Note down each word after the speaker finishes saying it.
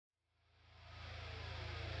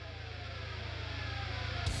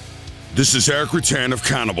This is Eric Rutan of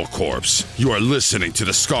Cannibal Corpse. You are listening to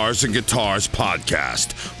the Scars and Guitars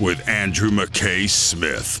podcast with Andrew McKay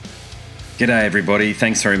Smith. G'day everybody,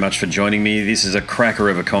 thanks very much for joining me. This is a cracker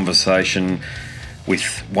of a conversation with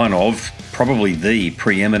one of, probably the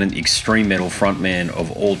preeminent extreme metal frontman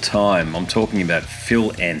of all time. I'm talking about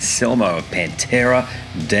Phil Anselmo of Pantera,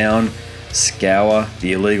 Down, Scour,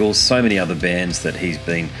 the Illegals, so many other bands that he's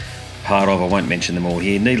been part of. I won't mention them all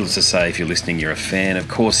here. Needless to say, if you're listening, you're a fan. Of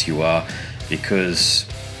course you are, because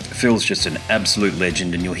Phil's just an absolute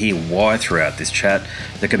legend, and you'll hear why throughout this chat.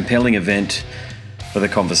 The compelling event for the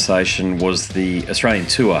conversation was the Australian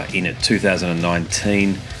tour in 2019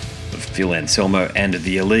 of Phil Anselmo and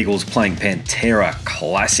the Illegals playing Pantera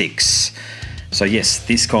classics. So yes,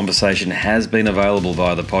 this conversation has been available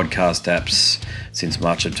via the podcast apps since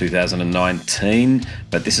March of 2019,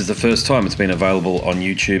 but this is the first time it's been available on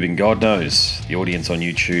YouTube, and God knows the audience on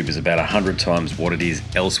YouTube is about 100 times what it is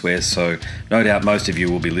elsewhere, so no doubt most of you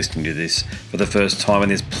will be listening to this for the first time,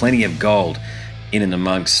 and there's plenty of gold in and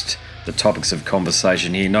amongst the topics of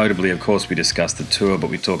conversation here. Notably, of course, we discuss the tour, but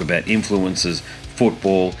we talk about influences,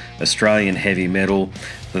 football, Australian heavy metal,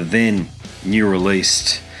 the then new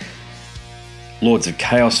released Lords of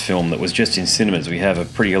Chaos film that was just in cinemas. We have a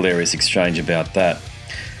pretty hilarious exchange about that.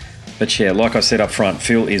 But yeah, like I said up front,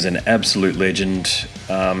 Phil is an absolute legend.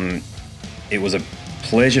 It was a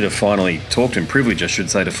pleasure to finally talk to him, privilege I should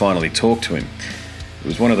say, to finally talk to him. It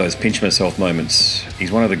was one of those pinch myself moments.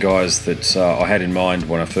 He's one of the guys that I had in mind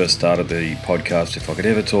when I first started the podcast. If I could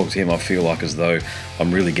ever talk to him, I feel like as though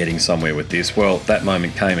I'm really getting somewhere with this. Well, that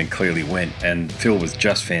moment came and clearly went, and Phil was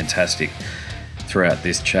just fantastic throughout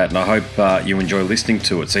this chat, and I hope you enjoy listening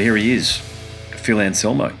to it. So here he is, Phil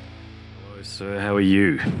Anselmo. Hello, sir. How are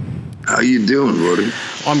you? How you doing, buddy?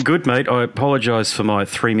 I'm good, mate. I apologise for my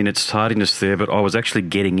 3 minutes tardiness there, but I was actually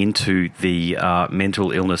getting into the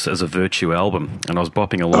Mental Illness as a Virtue album, and I was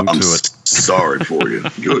bopping along to it. Sorry for you.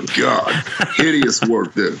 Good God. Hideous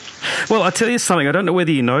work there. Well, I tell you something. I don't know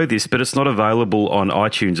whether you know this, but it's not available on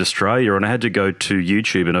iTunes Australia, and I had to go to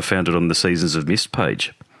YouTube, and I found it on the Seasons of Mist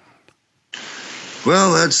page.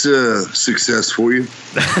 Well, that's a success for you.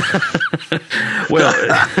 Well,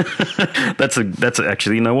 that's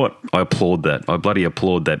actually, you know what? I applaud that. I bloody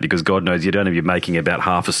applaud that, because God knows you'd only be making about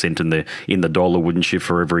half a cent in the dollar, wouldn't you,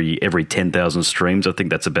 for every 10,000 streams? I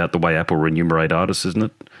think that's about the way Apple remunerate artists, isn't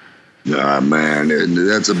it? Nah, man,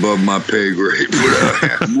 that's above my pay grade.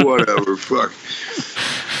 But, whatever, fuck.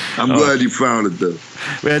 I'm glad you found it, though.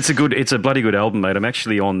 Well, it's a bloody good album, mate. I'm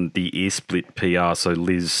actually on the Earsplit PR, so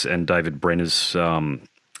Liz and David Brenner's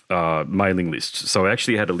mailing list. So I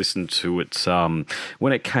actually had to listen to it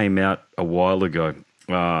when it came out a while ago,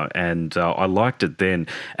 and I liked it then.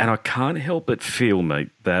 And I can't help but feel, mate,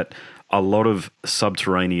 that a lot of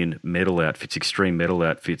subterranean metal outfits, extreme metal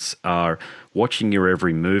outfits, are watching your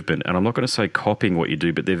every movement. And I'm not going to say copying what you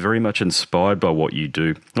do, but they're very much inspired by what you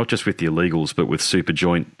do, not just with the Illegals, but with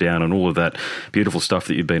Superjoint, Down, and all of that beautiful stuff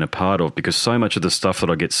that you've been a part of, because so much of the stuff that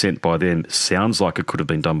I get sent by them sounds like it could have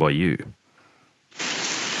been done by you.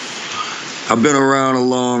 I've been around a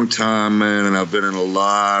long time, man, and I've been in a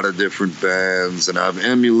lot of different bands, and I've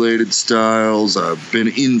emulated styles. I've been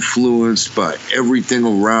influenced by everything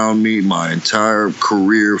around me my entire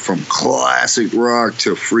career, from classic rock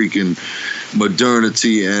to freaking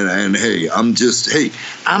modernity. And hey, I'm just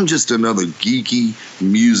another geeky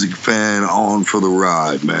music fan on for the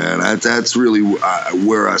ride, man. That's really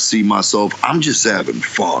where I see myself. I'm just having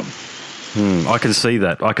fun. I can see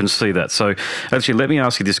that. So, actually, let me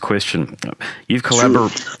ask you this question. You've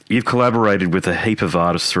collaborated with a heap of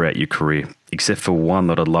artists throughout your career, except for one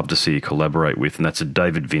that I'd love to see you collaborate with, and that's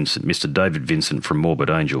Mr. David Vincent from Morbid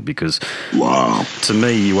Angel, because wow, to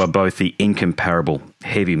me, you are both the incomparable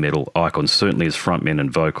heavy metal icon, certainly as frontman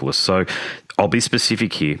and vocalist. So I'll be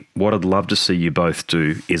specific here. What I'd love to see you both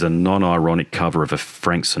do is a non-ironic cover of a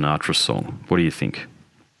Frank Sinatra song. What do you think?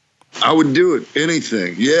 I would do it.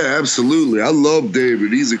 Anything. Yeah, absolutely. I love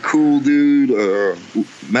David. He's a cool dude.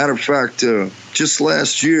 Matter of fact, just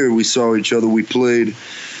last year we saw each other. We played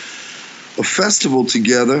a festival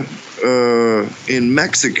together in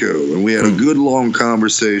Mexico, and we had a good long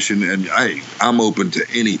conversation, and I'm open to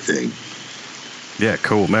anything. Yeah,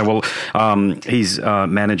 cool, man. Well, he's a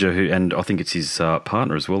manager and I think it's his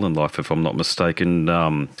partner as well in life, if I'm not mistaken.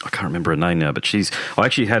 I can't remember her name now, but I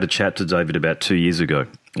actually had a chat to David about 2 years ago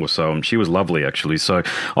or so, and she was lovely, actually. So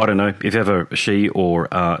I don't know if ever she or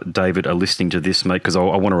David are listening to this, mate, because I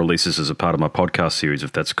want to release this as a part of my podcast series,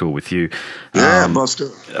 if that's cool with you. Yeah, Buster.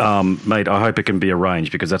 Mate, I hope it can be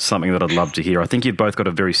arranged, because that's something that I'd love to hear. I think you've both got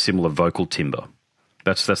a very similar vocal timbre.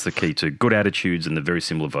 That's the key too. Good attitudes and the very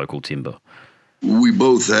similar vocal timbre. we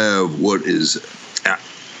both have what is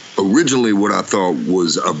originally what I thought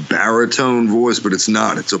was a baritone voice, but it's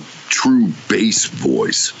not. It's a true bass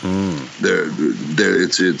voice.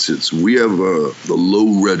 It's we have the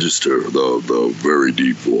low register, the very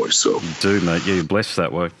deep voice. So you do, mate. Yeah, you're blessed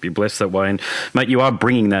that way. You're blessed that way, and mate, you are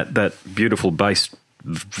bringing that beautiful bass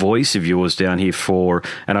voice of yours down here for,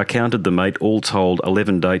 and I counted them, mate, all told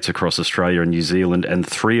 11 dates across Australia and New Zealand, and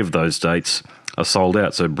 3 of those dates are sold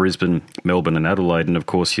out. So Brisbane, Melbourne and Adelaide. And of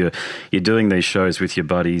course you're doing these shows with your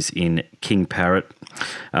buddies in King Parrot.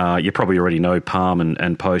 You probably already know Palm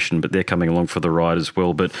and Potion, but they're coming along for the ride as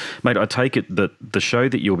well. But mate, I take it that the show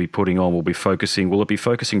that you'll be putting on will it be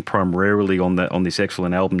focusing primarily on this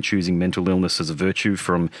excellent album, Choosing Mental Illness as a Virtue,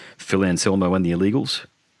 from Phil Anselmo and the Illegals?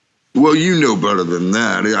 Well, you know better than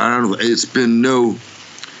that. It's been no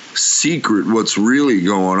secret what's really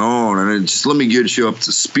going on, and just let me get you up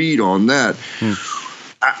to speed on that.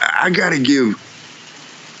 I got to give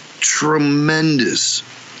tremendous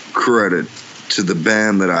credit to the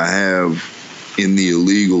band that I have in the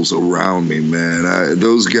Illegals around me, man.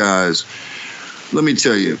 Those guys, let me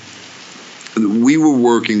tell you, we were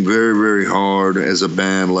working very, very hard as a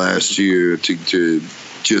band last year to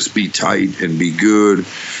just be tight and be good.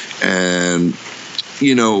 And,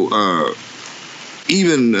 you know,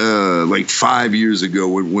 even like 5 years ago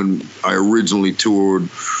when I originally toured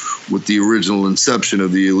with the original inception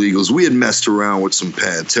of the Illegals, we had messed around with some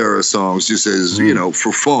Pantera songs just as, you know,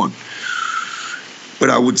 for fun.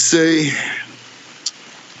 But I would say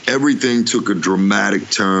everything took a dramatic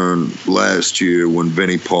turn last year when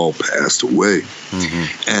Benny Paul passed away.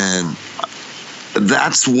 And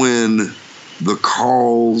that's when the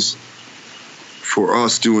calls for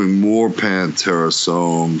us doing more Pantera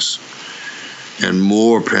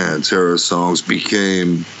songs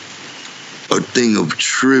became a thing of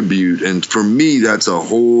tribute. And for me, that's a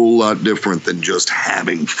whole lot different than just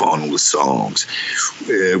having fun with songs.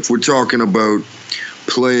 If we're talking about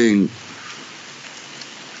playing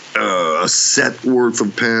a set worth of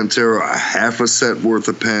Pantera, a half a set worth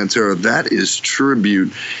of Pantera, that is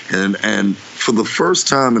tribute. And for the first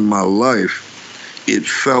time in my life, it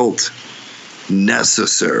felt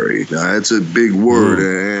necessary. Now, it's a big word,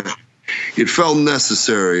 and it felt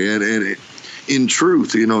necessary. And in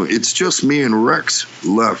truth, you know, it's just me and Rex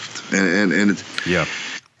left, and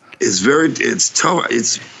it's tough.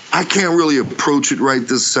 I can't really approach it right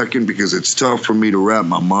this second because it's tough for me to wrap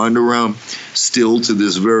my mind around still to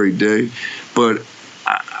this very day. But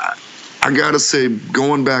I gotta say,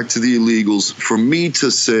 going back to the Illegals, for me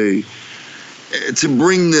to say, to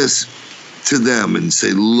bring this to them and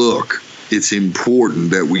say, look, it's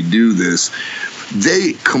important that we do this.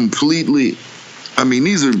 They completely, I mean,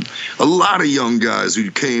 these are a lot of young guys who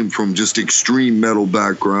came from just extreme metal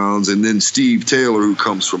backgrounds, and then Steve Taylor, who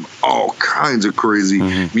comes from all kinds of crazy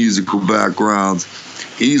musical backgrounds.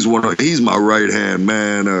 He's my right hand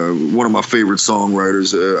man, one of my favorite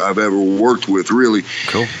songwriters I've ever worked with. Really,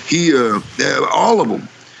 cool. He, all of them,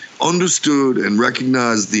 understood and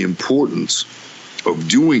recognized the importance of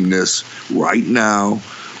doing this right now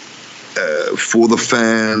for the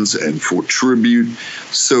fans and for tribute.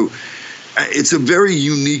 So it's a very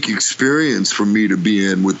unique experience for me to be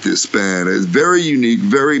in with this band. It's very unique,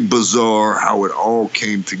 very bizarre how it all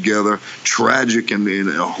came together. Tragic in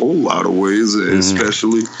a whole lot of ways,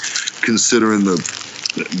 especially considering the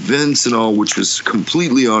events and all, which was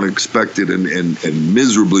completely unexpected and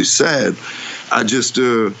miserably sad. I just,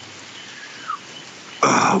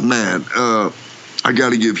 I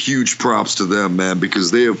got to give huge props to them, man,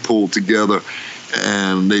 because they have pulled together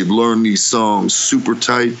and they've learned these songs super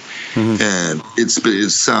tight, and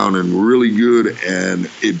it's sounding really good, and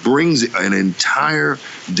it brings an entire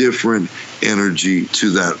different energy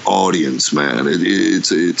to that audience, man.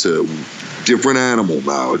 It's a different animal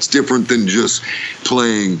now. It's different than just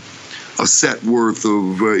playing a set worth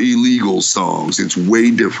of illegal songs. It's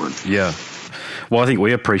way different. Yeah. Well, I think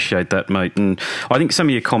we appreciate that, mate. And I think some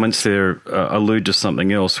of your comments there allude to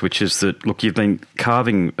something else, which is that, look, you've been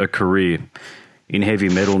carving a career in heavy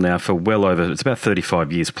metal now for well over, it's about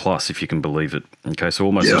 35 years plus, if you can believe it. Okay, so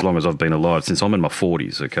almost as long as I've been alive, since I'm in my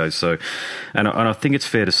 40s. Okay, so, and I think it's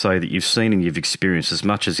fair to say that you've seen and you've experienced as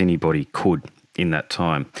much as anybody could in that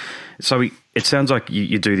time. So it sounds like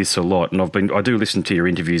you do this a lot, and I do listen to your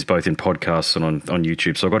interviews both in podcasts and on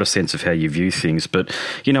YouTube, so I've got a sense of how you view things. But,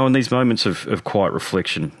 you know, in these moments of quiet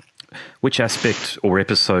reflection, which aspect or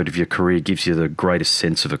episode of your career gives you the greatest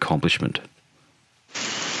sense of accomplishment?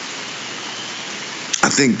 I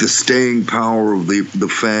think the staying power of the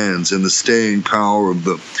fans and the staying power of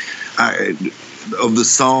of the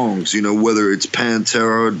songs, whether it's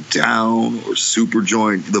Pantera, Down, or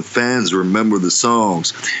Superjoint, the fans remember the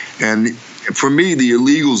songs. And for me, the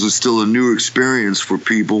Illegals is still a new experience for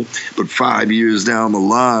people, but 5 years down the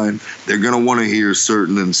line, they're going to want to hear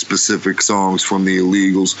certain and specific songs from the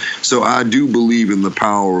Illegals. So I do believe in the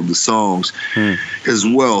power of the songs as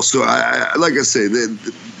well. So like I say,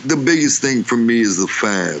 the biggest thing for me is the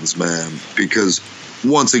fans, man, because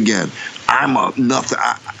once again,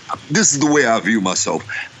 this is the way I view myself.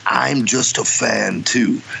 I'm just a fan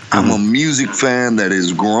too. I'm a music fan that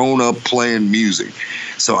has grown up playing music.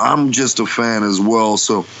 So I'm just a fan as well.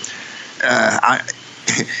 So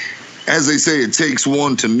as they say, it takes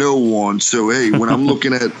one to know one. So hey, when I'm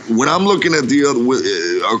looking at the other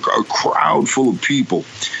a crowd full of people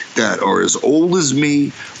that are as old as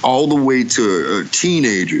me, all the way to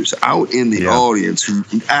teenagers out in the audience who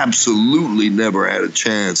absolutely never had a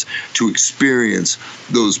chance to experience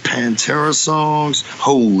those Pantera songs.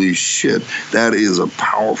 Holy shit, that is a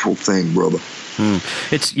powerful thing, brother.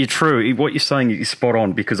 You're true. What you're saying is spot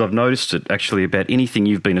on, because I've noticed it actually about anything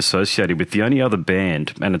you've been associated with. The only other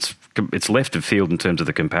band, and it's left of field in terms of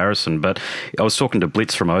the comparison, but I was talking to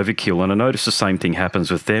Blitz from Overkill, and I noticed the same thing happens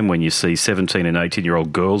with them when you see 17 and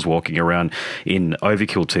 18-year-old girls walking around in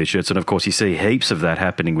Overkill T-shirts, and of course you see heaps of that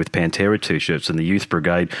happening with Pantera T-shirts and the Youth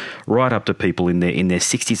Brigade, right up to people in their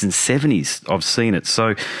 60s and 70s. I've seen it.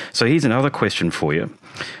 So here's another question for you.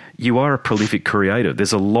 You are a prolific creator.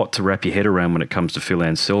 There's a lot to wrap your head around when it comes to Phil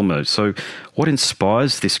Anselmo. So what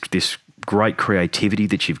inspires this great creativity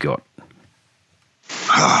that you've got?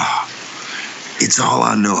 It's all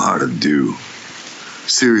I know how to do.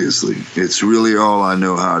 Seriously, it's really all I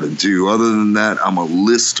know how to do. Other than that, I'm a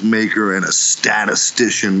list maker and a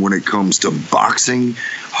statistician when it comes to boxing,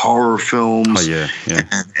 horror films,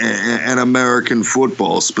 and American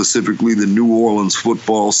football, specifically the New Orleans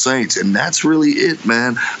Football Saints. And that's really it,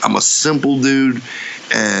 man. I'm a simple dude,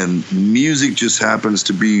 and music just happens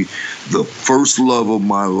to be the first love of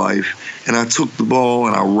my life. And I took the ball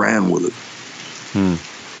and I ran with it.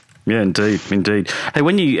 Yeah, indeed. Hey, I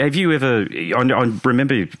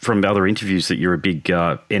remember from other interviews that you're a big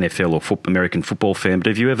NFL or American football fan, but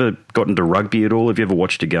have you ever gotten to rugby at all? Have you ever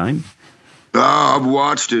watched a game? I've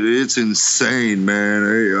watched it. It's insane, man.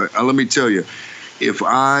 Hey, let me tell you, here's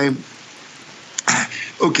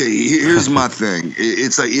my thing.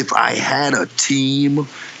 It's like if I had a team,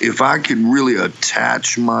 if I could really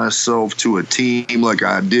attach myself to a team like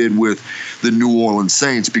I did with the New Orleans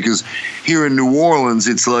Saints, because here in New Orleans,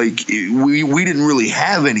 it's like we didn't really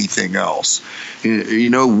have anything else.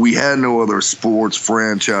 We had no other sports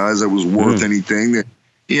franchise that was worth anything.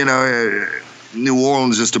 New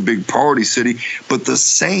Orleans is just a big party city, but the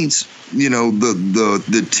Saints,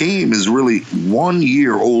 the team is really 1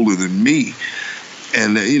 year older than me.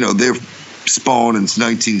 And, they're spawned in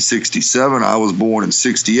 1967. I was born in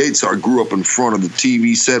 68, so I grew up in front of the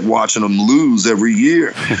TV set watching them lose every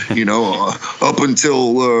year, up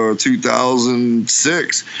until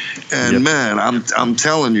 2006. And, man, I'm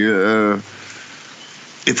telling you,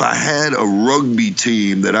 if I had a rugby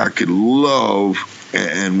team that I could love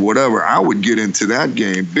and whatever, I would get into that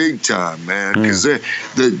game big time, man, because they're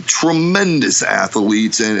tremendous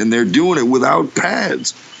athletes, and they're doing it without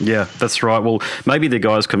pads. Yeah, that's right. Well, maybe the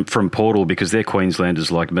guys come from Portal, because they're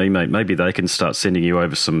Queenslanders like me, mate. Maybe they can start sending you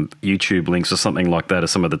over some YouTube links or something like that of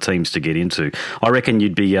some of the teams to get into. I reckon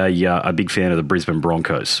you'd be a big fan of the Brisbane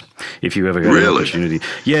Broncos if you ever got an opportunity.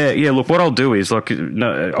 Yeah. Look, what I'll do is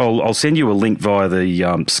I'll send you a link via the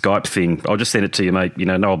Skype thing. I'll just send it to you, mate.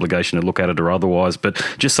 No obligation to look at it or otherwise, but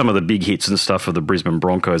just some of the big hits and stuff of the Brisbane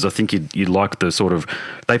Broncos. I think you'd like the sort of,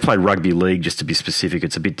 they play rugby league, just to be specific.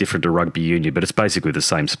 It's a bit different to rugby union, but it's basically the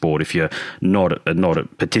same sport if you're not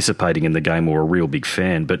participating in the game or a real big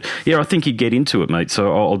fan. But yeah, I think you'd get into it, mate.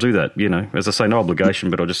 So I'll do that. As I say, no obligation,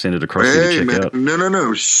 but I'll just send it across to you to check out.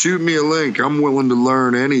 No. Shoot me a link. I'm willing to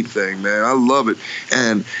learn anything, man. I love it.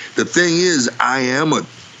 And the thing is, I am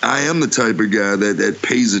the type of guy that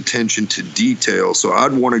pays attention to detail. So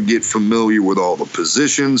I'd want to get familiar with all the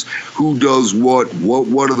positions, who does what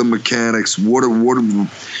are the mechanics, what are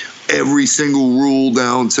every single rule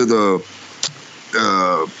down to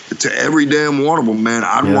every damn one of them, man.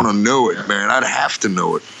 I'd want to know it, man. I'd have to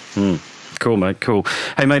know it. Cool, mate. Cool.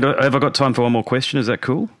 Hey, mate, have I got time for one more question? Is that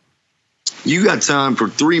cool? You got time for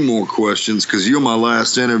 3 more questions because you're my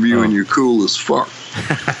last interview and you're cool as fuck.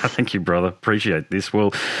 Thank you, brother. Appreciate this.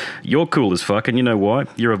 Well, you're cool as fuck, and you know why?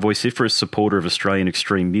 You're a vociferous supporter of Australian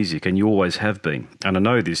extreme music, and you always have been. And I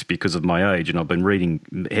know this because of my age, and I've been reading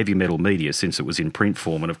heavy metal media since it was in print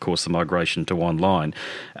form, and of course the migration to online.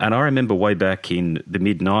 And I remember way back in the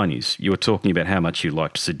mid-90s, you were talking about how much you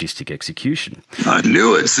liked Sadistic Execution. I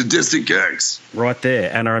knew it, Sadistic X. Right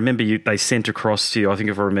there. And I remember they sent across to you, I think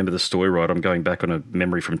if I remember the story right, I'm going back on a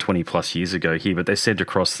memory from 20 plus years ago here, but they sent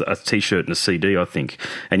across a T-shirt and a CD, I think,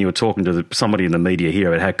 and you were talking to somebody in the media here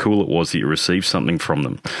about how cool it was that you received something from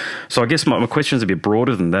them. So I guess my question is a bit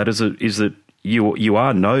broader than that. Is that you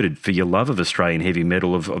are noted for your love of Australian heavy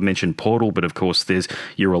metal. I've mentioned Portal, but of course there's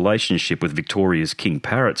your relationship with Victoria's King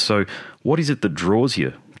Parrot. So what is it that draws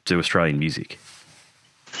you to Australian music?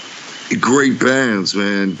 Great bands,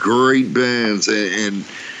 man. Great bands. And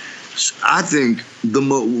I think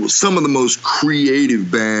some of the most creative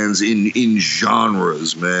bands in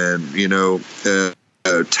genres, man,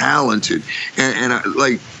 talented. And I,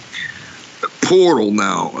 like Portal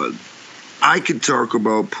now, I could talk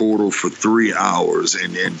about Portal for 3 hours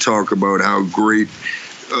and talk about how great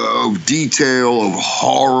of detail, of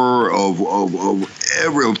horror,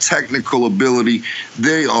 of technical ability.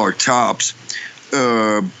 They are tops.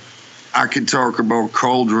 I could talk about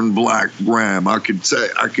Cauldron Black Ram.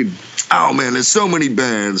 Oh man, there's so many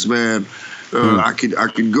bands, man. I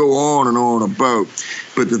could go on and on about.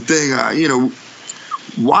 But the thing,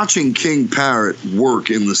 watching King Parrot work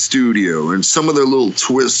in the studio and some of their little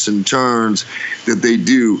twists and turns that they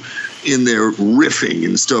do in their riffing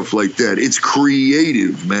and stuff like that, it's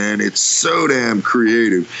creative, man. It's so damn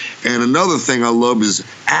creative. And another thing I love is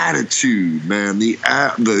attitude, man. The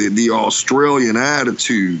Australian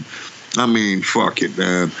attitude. I mean, fuck it,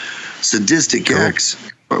 man. Sadistic X,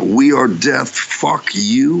 We Are Death, fuck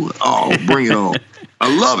you. Oh, bring it on.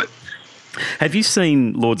 I love it. Have you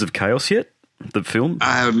seen Lords of Chaos yet? The film?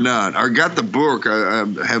 I have not. I got the book.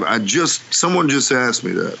 Someone just asked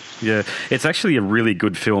me that. Yeah, it's actually a really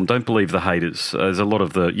good film. Don't believe the haters. There's a lot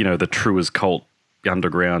of the true as cult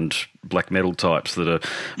underground black metal types that are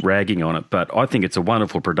ragging on it, but I think it's a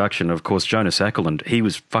wonderful production. Of course, Jonas Ackerlund, he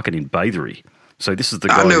was fucking in Bathery. So this is the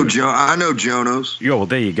guy. I know Jonas. Yeah, well,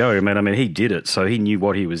 there you go, man. I mean, he did it, so he knew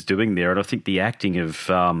what he was doing there. And I think the acting of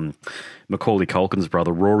Macaulay Culkin's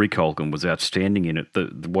brother, Rory Culkin, was outstanding in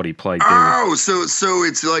it. What he played there. Oh, so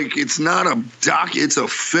it's like it's not a doc. It's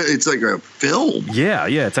like a film. Yeah.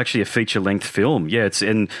 It's actually a feature-length film. Yeah,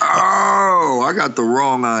 Oh, I got the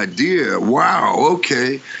wrong idea. Wow.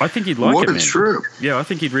 Okay. I think you'd like it, man. What a trip. Yeah, I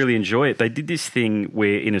think you'd really enjoy it. They did this thing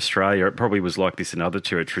where in Australia, it probably was like this in other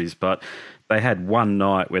territories, but they had one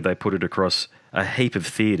night where they put it across a heap of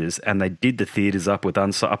theatres, and they did the theatres up with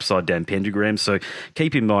upside down pentagrams. So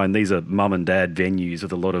keep in mind, these are mum and dad venues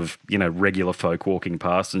with a lot of regular folk walking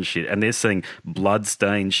past and shit, and they're seeing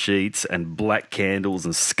blood-stained sheets and black candles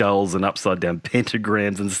and skulls and upside down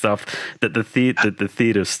pentagrams and stuff that the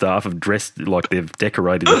theatre staff have dressed like they've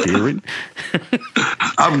decorated the theatre in.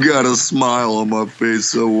 I've got a smile on my face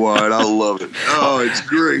so wide. I love it. Oh, it's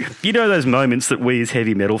great. You know those moments that we as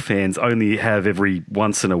heavy metal fans only have every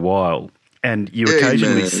once in a while? And you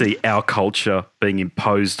occasionally see our culture being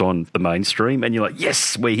imposed on the mainstream, and you're like,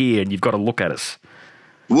 yes, we're here, and you've got to look at us.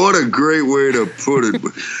 What a great way to put it.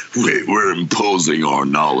 We're imposing our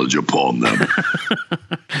knowledge upon them.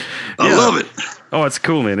 I love it. Oh, it's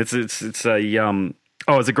cool, man. It's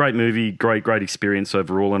a great movie, great experience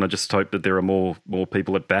overall, and I just hope that there are more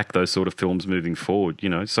people that back those sort of films moving forward,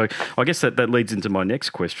 So I guess that leads into my next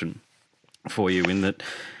question for you, in that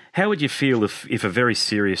how would you feel if a very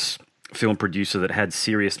serious film producer that had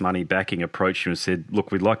serious money backing approached you and said,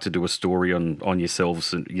 look, we'd like to do a story on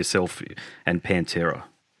yourself and Pantera?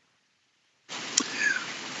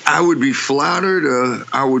 I would be flattered.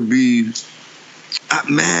 I would be,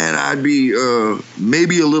 I'd be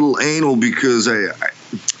maybe a little anal, because I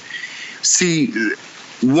see,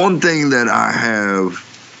 one thing that I have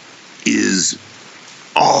is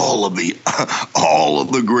all of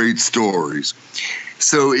the great stories.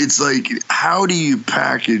 So it's like, how do you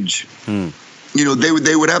package?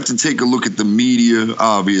 They would have to take a look at the media,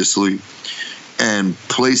 obviously, and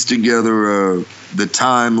place together the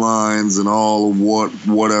timelines and all of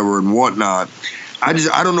whatever and whatnot. I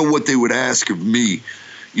don't know what they would ask of me.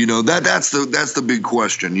 That's the big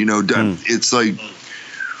question. It's like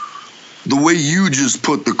the way you just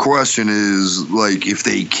put the question is like, if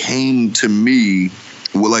they came to me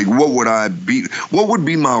Like, what would I be? What would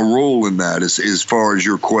be my role in that, as far as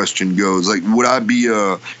your question goes? Like, would I be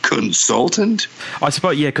a consultant? I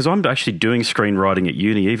suppose, yeah, because I'm actually doing screenwriting at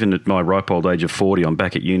uni. Even at my ripe old age of 40, I'm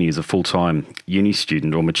back at uni as a full-time uni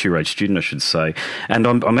student, or mature age student, I should say. And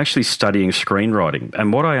I'm actually studying screenwriting.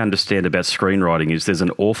 And what I understand about screenwriting is there's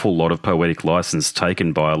an awful lot of poetic license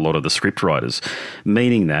taken by a lot of the script writers,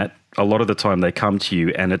 meaning that a lot of the time they come to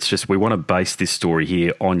you and it's just, we want to base this story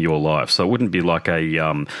here on your life. So it wouldn't be like a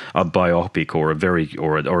biopic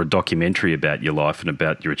or a documentary about your life and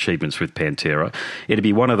about your achievements with Pantera. It'd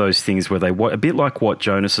be one of those things where a bit like what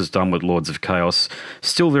Jonas has done with Lords of Chaos,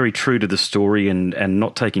 still very true to the story and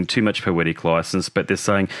not taking too much poetic license, but they're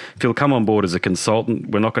saying, Phil, come on board as a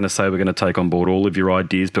consultant. We're not going to say we're going to take on board all of your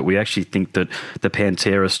ideas, but we actually think that the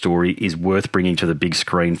Pantera story is worth bringing to the big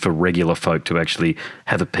screen for regular folk to actually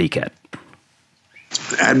have a peek at.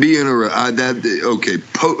 I'd be interested. Okay,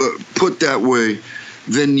 put that way,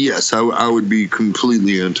 then yes, I would be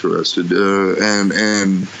completely interested,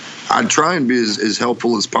 and I'd try and be as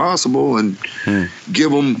helpful as possible and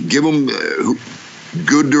give them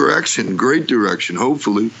good direction, great direction,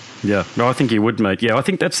 hopefully. Yeah, no, I think you would, mate. Yeah, I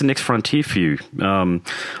think that's the next frontier for you.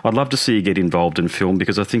 I'd love to see you get involved in film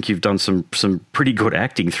because I think you've done some pretty good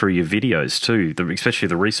acting through your videos too, especially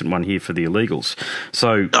the recent one here for the Illegals.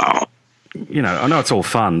 So. Oh. You know, I know it's all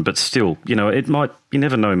fun, but still, you know, it might, you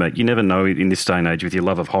never know, mate. You never know in this day and age with your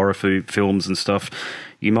love of horror films and stuff,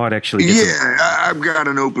 you might actually get I've got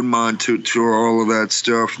an open mind to all of that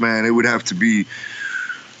stuff, man. It would have to be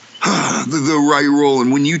the right role.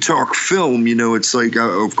 And when you talk film, you know, it's like,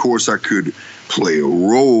 of course I could play a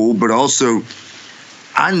role, but also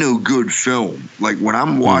I know good film. Like when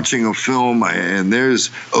I'm watching a film and there's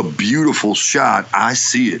a beautiful shot, I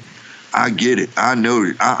see it. I get it. I know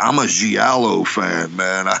it. I'm a Giallo fan,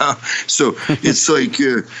 man. So it's like,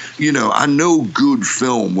 you know, I know good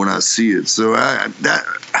film when I see it. So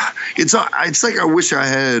it's like I wish I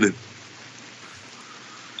had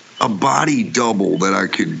a body double that I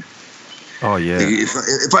could. Oh yeah.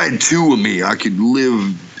 If I had two of me, I could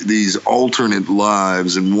live these alternate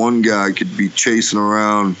lives, and one guy could be chasing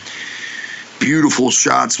around beautiful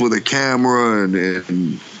shots with a camera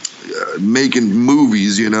and making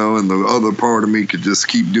movies, you know, and the other part of me could just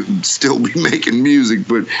still be making music.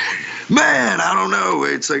 But man, I don't know.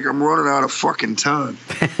 It's like I'm running out of fucking time.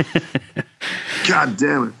 God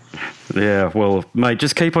damn it. Yeah, well, mate,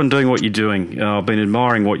 just keep on doing what you're doing. I've been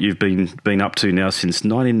admiring what you've been up to now since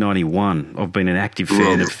 1991. I've been an active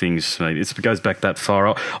fan of things, mate. It goes back that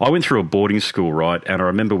far. I went through a boarding school, right, and I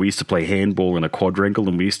remember we used to play handball in a quadrangle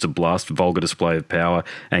and we used to blast Vulgar Display of Power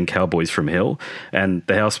and Cowboys from Hell, and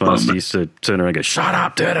the housemaster used to turn around and go, shut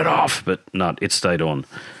up, turn it off, but no, it stayed on.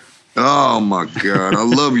 Oh, my God. I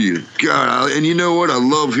love you. God, and you know what? I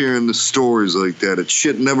love hearing the stories like that. It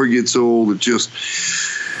shit never gets old. It just...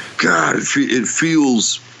 God, it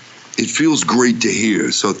feels great to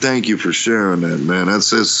hear. So thank you for sharing that, man. That's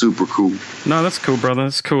super cool. No, that's cool, brother.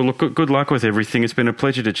 That's cool. Look, good luck with everything. It's been a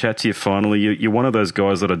pleasure to chat to you finally. You're one of those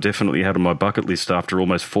guys that I definitely had on my bucket list after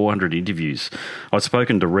almost 400 interviews. I'd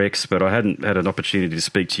spoken to Rex, but I hadn't had an opportunity to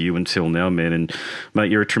speak to you until now, man. And,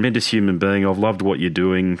 mate, you're a tremendous human being. I've loved what you're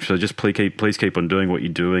doing. So just please keep on doing what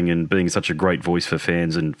you're doing and being such a great voice for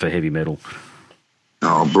fans and for heavy metal.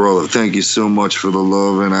 Oh, brother, thank you so much for the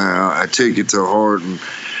love, and I take it to heart. And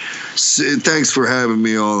thanks for having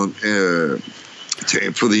me on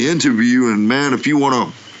for the interview. And, man, if you want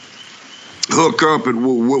to hook up at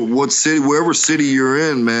what city, wherever city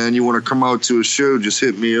you're in, man, you want to come out to a show, just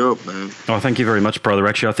hit me up, man. Oh, thank you very much, brother.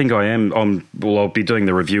 Actually, I think I am. I'll be doing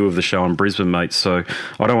the review of the show in Brisbane, mate. So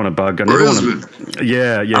I don't want to bug. Brisbane.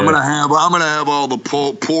 Yeah. I'm gonna have all the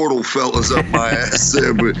portal fellas up my ass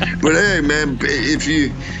there. But hey, man, if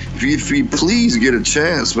you please get a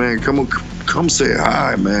chance, man, come say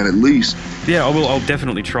hi, man, at least. Yeah, I will. I'll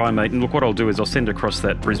definitely try, mate. And look, what I'll do is I'll send across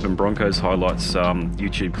that Brisbane Broncos highlights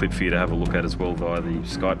YouTube clip for you to have a look at as well via the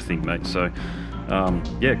Skype thing, mate. So,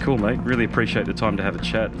 yeah, cool, mate. Really appreciate the time to have a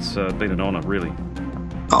chat. It's been an honour, really.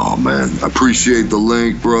 Oh, man, I appreciate the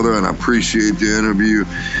link, brother, and I appreciate the interview.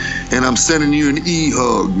 And I'm sending you an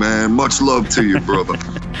e-hug, man. Much love to you, brother.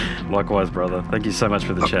 Likewise, brother. Thank you so much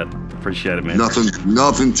for the chat. Appreciate it, man.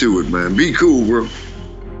 Nothing to it, man. Be cool, bro.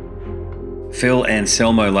 Phil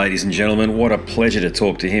Anselmo, ladies and gentlemen, what a pleasure to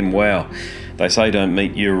talk to him. Wow. They say don't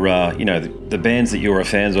meet your, the bands that you were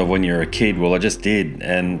fans of when you were a kid. Well, I just did,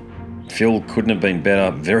 and Phil couldn't have been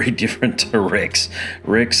better. Very different to Rex.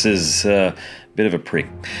 Rex is a bit of a prick.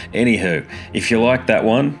 Anywho, if you like that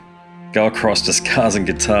one, go across to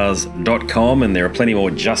scarsandguitars.com, and there are plenty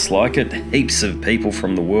more just like it. Heaps of people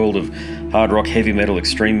from the world of hard rock, heavy metal,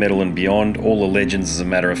 extreme metal and beyond, all the legends as a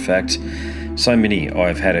matter of fact. So many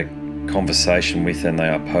I've had a conversation with, and they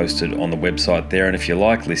are posted on the website there. And if you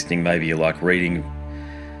like listening, maybe you like reading,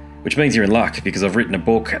 which means you're in luck, because I've written a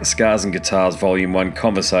book, Scars and Guitars Volume 1,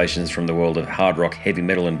 Conversations from the World of Hard Rock, Heavy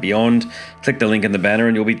Metal and Beyond. Click the link in the banner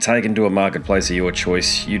and you'll be taken to a marketplace of your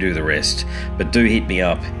choice. You do the rest. But do hit me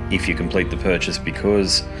up if you complete the purchase,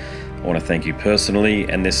 because I want to thank you personally,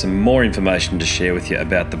 and there's some more information to share with you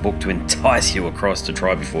about the book to entice you across to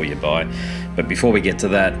try before you buy. But before we get to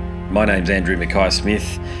that, my name's Andrew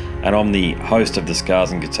Mackay-Smith, and I'm the host of the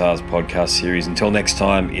Scars and Guitars podcast series. Until next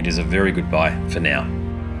time, it is a very goodbye for now.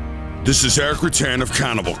 This is Eric Rattan of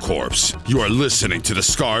Cannibal Corpse. You are listening to the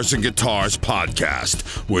Scars and Guitars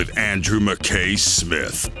podcast with Andrew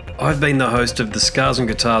Mackay-Smith. I've been the host of the Scars and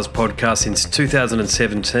Guitars podcast since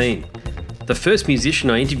 2017. The first musician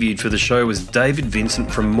I interviewed for the show was David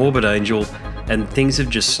Vincent from Morbid Angel, and things have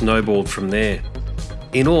just snowballed from there.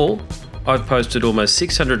 In all, I've posted almost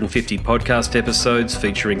 650 podcast episodes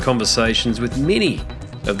featuring conversations with many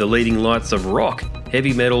of the leading lights of rock,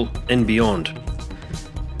 heavy metal, and beyond.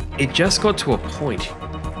 It just got to a point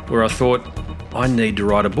where I thought, I need to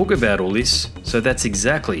write a book about all this, so that's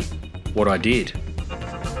exactly what I did.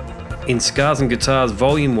 In Scars and Guitars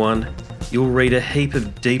Volume 1, you'll read a heap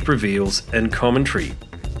of deep reveals and commentary,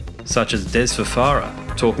 such as Des Fafara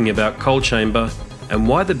talking about Coal Chamber and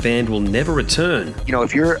why the band will never return. You know,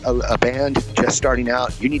 if you're a band just starting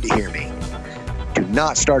out, you need to hear me. Do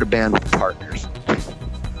not start a band with partners.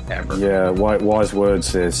 Ever. Yeah, wise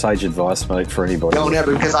words there. Sage advice, mate, for anybody. Don't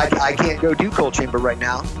ever, because I can't go do Coal Chamber right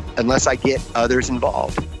now unless I get others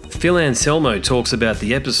involved. Phil Anselmo talks about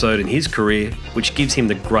the episode in his career which gives him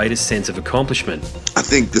the greatest sense of accomplishment. I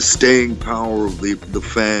think the staying power of the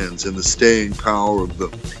fans and the staying power of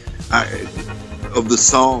the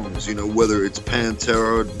songs, you know, whether it's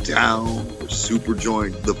Pantera, Down, or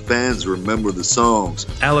Superjoint, the fans remember the songs.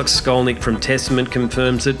 Alex Skolnick from Testament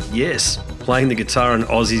confirms that, yes, playing the guitar in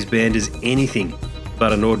Ozzy's band is anything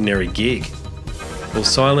but an ordinary gig. Will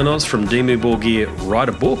Silent Oz from Dimmu Borgir write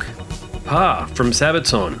a book? Pa from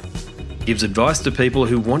Sabaton gives advice to people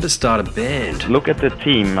who want to start a band. Look at the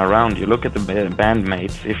team around you, look at the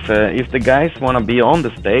bandmates. If the guys want to be on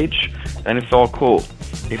the stage, then it's all cool.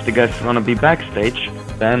 If the guys want to be backstage,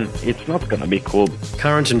 then it's not going to be cool.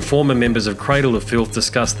 Current and former members of Cradle of Filth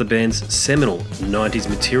discuss the band's seminal 90s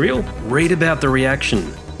material. Read about the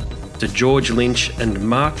reaction to George Lynch and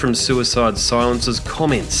Mark from Suicide Silence's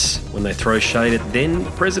comments when they throw shade at then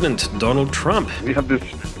President Donald Trump. We have this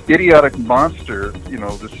idiotic monster, you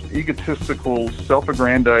know, this egotistical,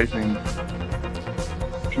 self-aggrandizing,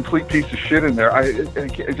 complete piece of shit in there. I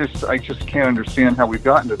just can't understand how we've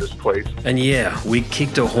gotten to this place. And yeah, we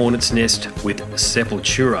kicked a hornet's nest with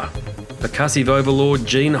Sepultura. Percussive overlord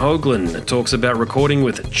Gene Hoglan talks about recording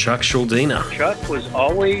with Chuck Schuldiner. Chuck was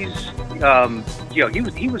always,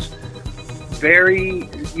 he was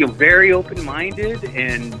very open-minded,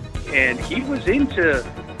 and he was into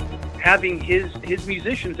having his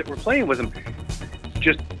musicians that were playing with him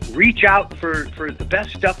just reach out for the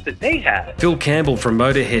best stuff that they had. Phil Campbell from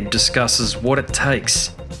Motorhead discusses what it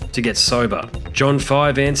takes to get sober. John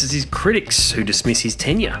Five answers his critics who dismiss his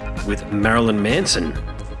tenure with Marilyn Manson.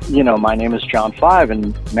 You know, my name is John Five,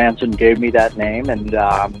 and Manson gave me that name, and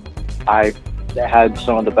I had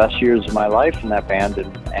some of the best years of my life in that band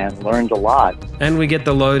and learned a lot. And we get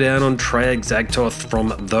the lowdown on Treyarch Zagtoth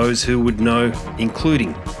from those who would know,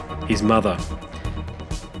 including his mother.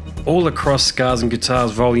 All across Scars and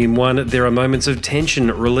Guitars Volume 1, there are moments of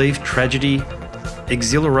tension, relief, tragedy,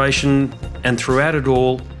 exhilaration, and throughout it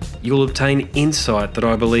all, you'll obtain insight that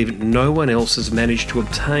I believe no one else has managed to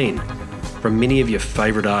obtain from many of your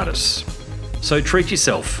favourite artists. So treat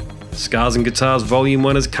yourself. Scars and Guitars Volume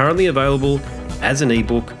 1 is currently available as an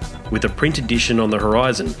ebook with a print edition on the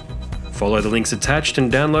horizon. Follow the links attached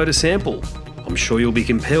and download a sample. I'm sure you'll be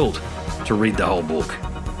compelled to read the whole book.